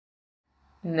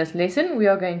In this lesson, we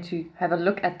are going to have a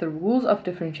look at the rules of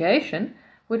differentiation,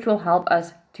 which will help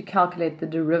us to calculate the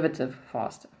derivative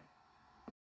faster.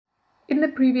 In the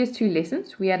previous two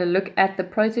lessons, we had a look at the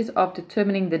process of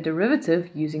determining the derivative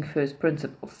using first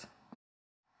principles.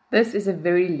 This is a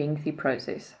very lengthy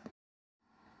process.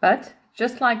 But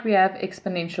just like we have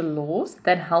exponential laws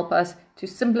that help us to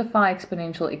simplify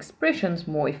exponential expressions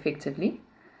more effectively,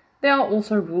 there are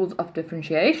also rules of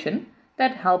differentiation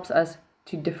that helps us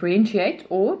to differentiate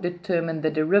or determine the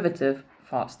derivative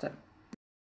faster.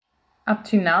 Up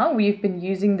to now, we've been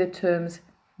using the terms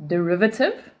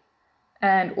derivative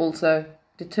and also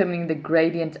determining the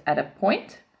gradient at a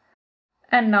point.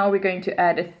 And now we're going to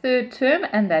add a third term,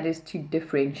 and that is to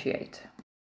differentiate.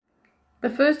 The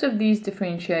first of these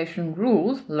differentiation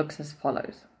rules looks as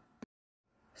follows.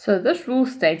 So this rule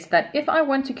states that if I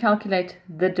want to calculate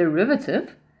the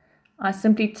derivative, I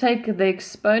simply take the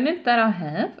exponent that I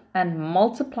have and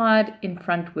multiply it in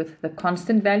front with the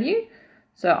constant value.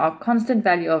 So our constant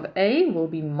value of a will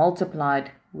be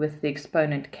multiplied with the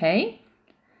exponent k.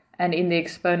 And in the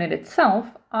exponent itself,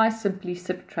 I simply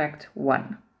subtract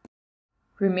 1.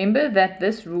 Remember that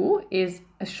this rule is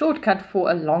a shortcut for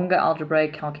a longer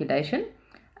algebraic calculation.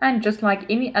 And just like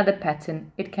any other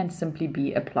pattern, it can simply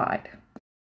be applied.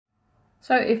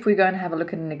 So if we go and have a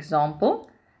look at an example,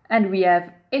 and we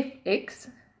have fx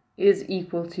is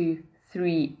equal to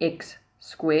 3x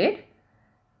squared.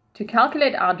 To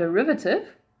calculate our derivative,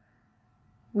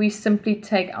 we simply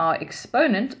take our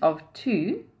exponent of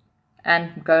 2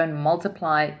 and go and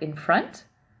multiply in front.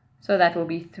 So that will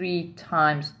be 3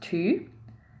 times 2.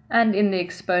 And in the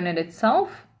exponent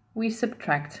itself, we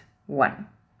subtract 1.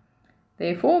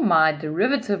 Therefore, my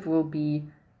derivative will be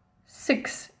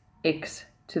 6x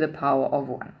to the power of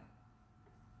 1.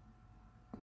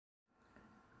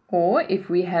 Or if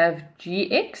we have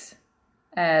gx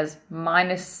as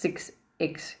minus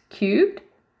 6x cubed,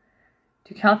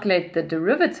 to calculate the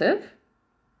derivative,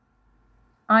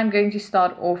 I'm going to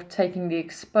start off taking the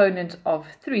exponent of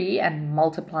 3 and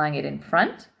multiplying it in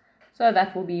front. So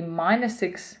that will be minus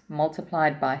 6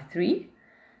 multiplied by 3.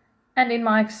 And in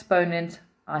my exponent,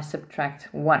 I subtract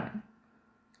 1.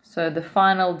 So the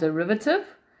final derivative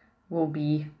will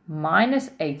be minus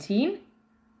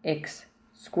 18x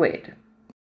squared.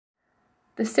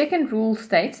 The second rule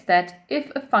states that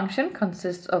if a function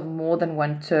consists of more than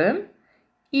one term,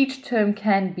 each term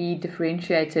can be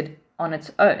differentiated on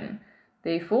its own.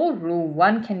 Therefore, rule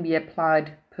 1 can be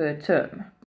applied per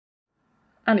term.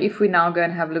 And if we now go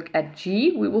and have a look at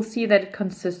g, we will see that it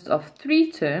consists of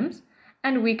 3 terms,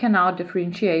 and we can now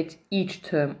differentiate each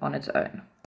term on its own.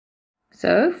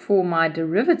 So for my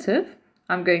derivative,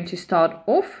 I'm going to start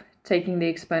off taking the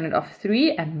exponent of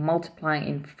 3 and multiplying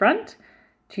in front.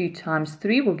 2 times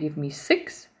 3 will give me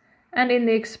 6, and in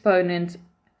the exponent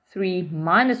 3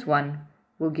 minus 1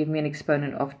 will give me an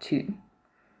exponent of 2.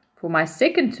 For my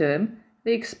second term,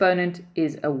 the exponent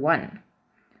is a 1.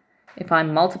 If I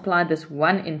multiply this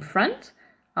 1 in front,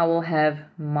 I will have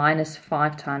minus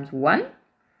 5 times 1,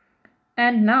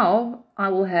 and now I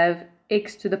will have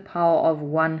x to the power of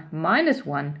 1 minus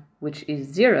 1, which is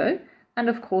 0, and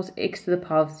of course x to the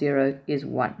power of 0 is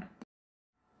 1.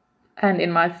 And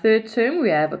in my third term, we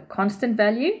have a constant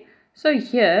value. So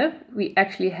here, we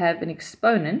actually have an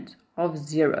exponent of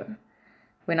 0.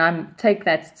 When I take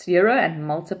that 0 and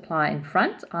multiply in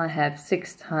front, I have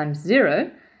 6 times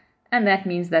 0. And that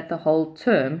means that the whole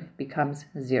term becomes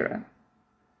 0.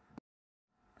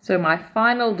 So my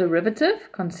final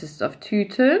derivative consists of 2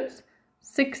 terms,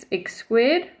 6x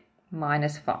squared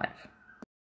minus 5.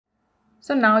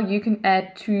 So now you can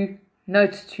add 2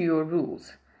 notes to your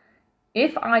rules.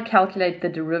 If I calculate the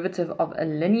derivative of a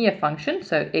linear function,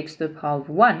 so x to the power of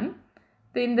 1,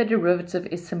 then the derivative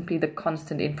is simply the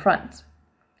constant in front.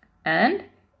 And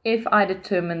if I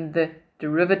determine the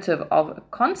derivative of a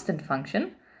constant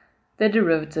function, the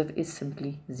derivative is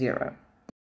simply 0.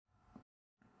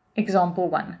 Example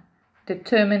 1.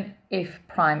 Determine f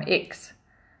prime x.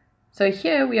 So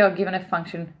here we are given a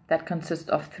function that consists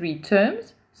of 3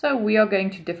 terms, so we are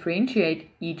going to differentiate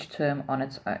each term on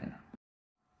its own.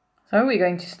 So we're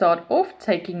going to start off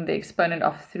taking the exponent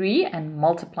of 3 and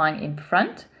multiplying in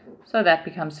front. So that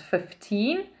becomes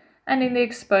 15. And in the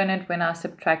exponent, when I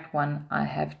subtract 1, I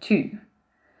have 2.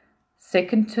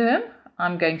 Second term,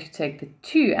 I'm going to take the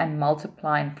 2 and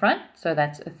multiply in front. So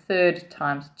that's 1/3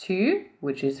 times 2,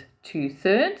 which is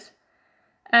 2/3.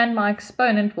 And my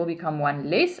exponent will become 1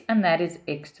 less, and that is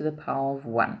x to the power of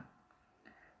 1.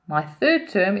 My third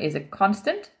term is a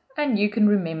constant, and you can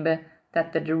remember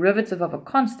that the derivative of a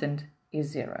constant is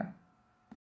 0.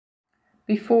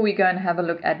 Before we go and have a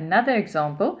look at another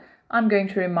example, I'm going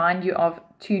to remind you of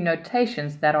two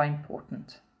notations that are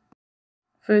important.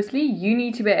 Firstly, you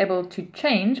need to be able to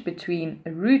change between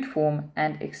a root form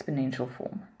and exponential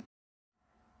form.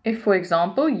 If, for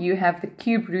example, you have the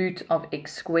cube root of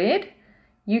x squared,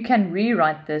 you can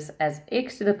rewrite this as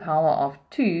x to the power of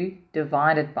 2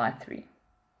 divided by 3.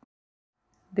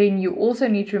 Then you also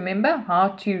need to remember how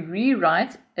to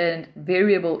rewrite a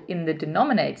variable in the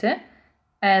denominator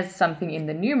as something in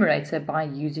the numerator by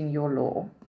using your law.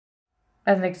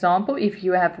 As an example, if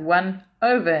you have 1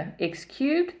 over x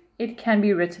cubed, it can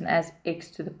be written as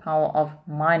x to the power of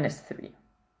minus 3.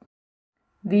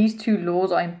 These two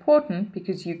laws are important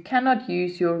because you cannot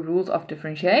use your rules of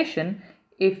differentiation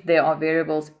if there are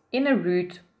variables in a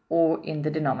root or in the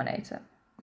denominator.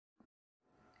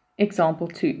 Example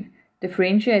 2.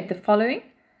 Differentiate the following,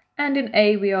 and in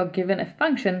A we are given a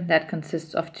function that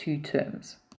consists of two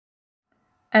terms.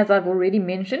 As I've already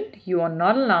mentioned, you are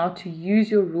not allowed to use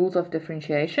your rules of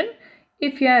differentiation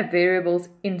if you have variables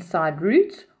inside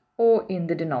roots or in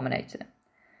the denominator.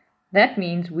 That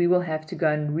means we will have to go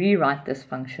and rewrite this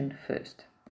function first.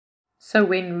 So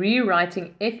when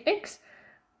rewriting fx,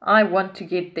 I want to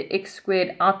get the x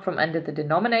squared out from under the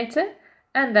denominator,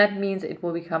 and that means it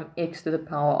will become x to the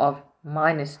power of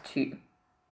minus 2.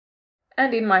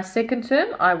 And in my second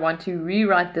term, I want to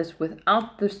rewrite this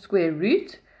without the square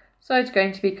root, so it's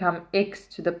going to become x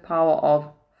to the power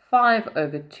of 5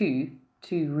 over 2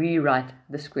 to rewrite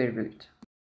the square root.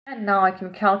 And now I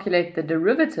can calculate the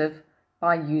derivative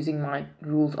by using my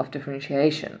rules of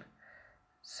differentiation.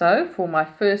 So for my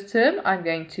first term, I'm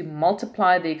going to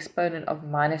multiply the exponent of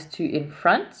minus 2 in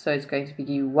front, so it's going to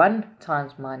be 1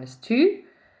 times minus 2,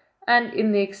 and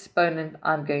in the exponent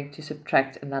I'm going to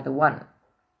subtract another 1.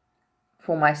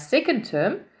 For my second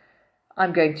term,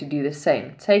 I'm going to do the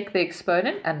same. Take the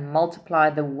exponent and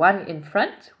multiply the 1 in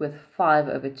front with 5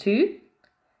 over 2.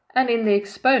 And in the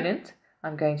exponent,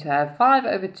 I'm going to have 5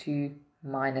 over 2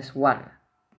 minus 1.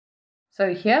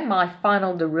 So here my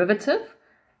final derivative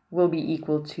will be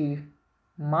equal to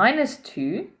minus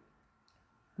 2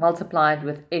 multiplied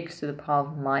with x to the power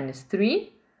of minus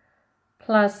 3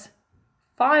 plus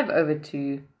 5 over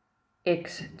 2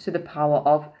 x to the power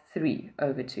of 3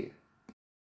 over 2.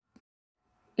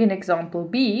 In example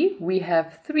B, we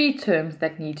have 3 terms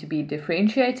that need to be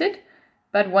differentiated,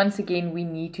 but once again we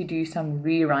need to do some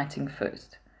rewriting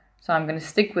first. So I'm going to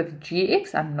stick with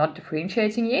gx, I'm not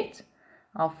differentiating yet.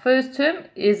 Our first term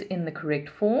is in the correct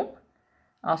form.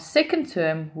 Our second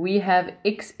term, we have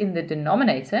x in the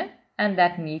denominator, and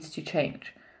that needs to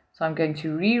change. So I'm going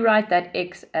to rewrite that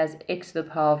x as x to the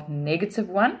power of negative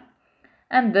 1,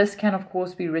 and this can of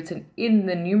course be written in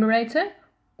the numerator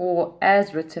or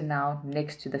as written now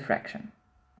next to the fraction.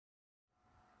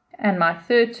 And my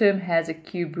third term has a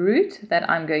cube root that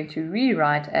I'm going to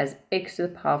rewrite as x to the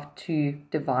power of 2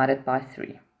 divided by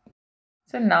 3.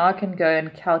 So now I can go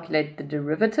and calculate the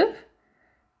derivative.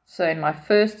 So in my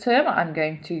first term, I'm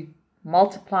going to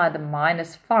multiply the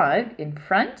minus 5 in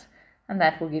front, and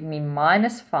that will give me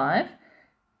minus 5.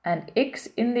 And x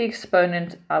in the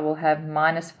exponent, I will have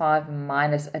minus 5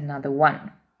 minus another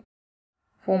 1.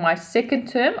 For my second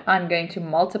term, I'm going to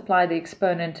multiply the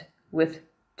exponent with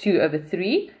 2 over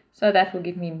 3. So that will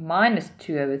give me minus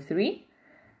 2 over 3.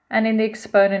 And in the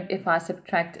exponent, if I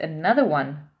subtract another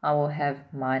 1, I will have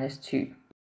minus 2.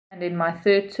 And in my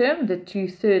third term, the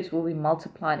 2/3 will be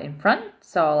multiplied in front.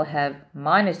 So I'll have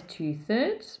minus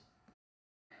 2/3.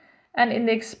 And in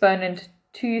the exponent,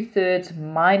 2/3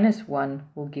 minus 1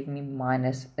 will give me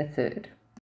minus 1/3.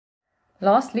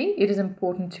 Lastly, it is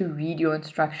important to read your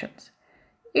instructions.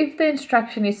 If the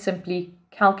instruction is simply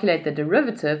calculate the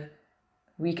derivative,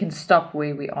 we can stop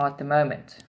where we are at the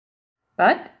moment.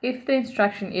 But if the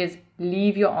instruction is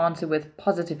leave your answer with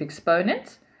positive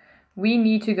exponents, we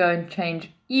need to go and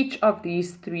change each of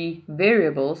these 3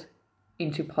 variables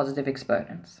into positive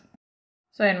exponents.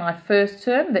 So in my first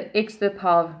term, the x to the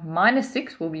power of minus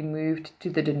 6 will be moved to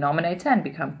the denominator and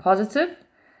become positive.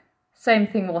 Same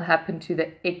thing will happen to the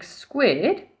x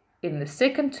squared in the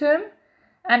second term.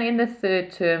 And in the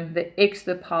third term, the x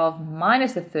to the power of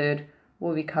minus 1/3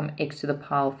 will become x to the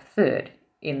power of 1/3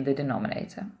 in the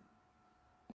denominator.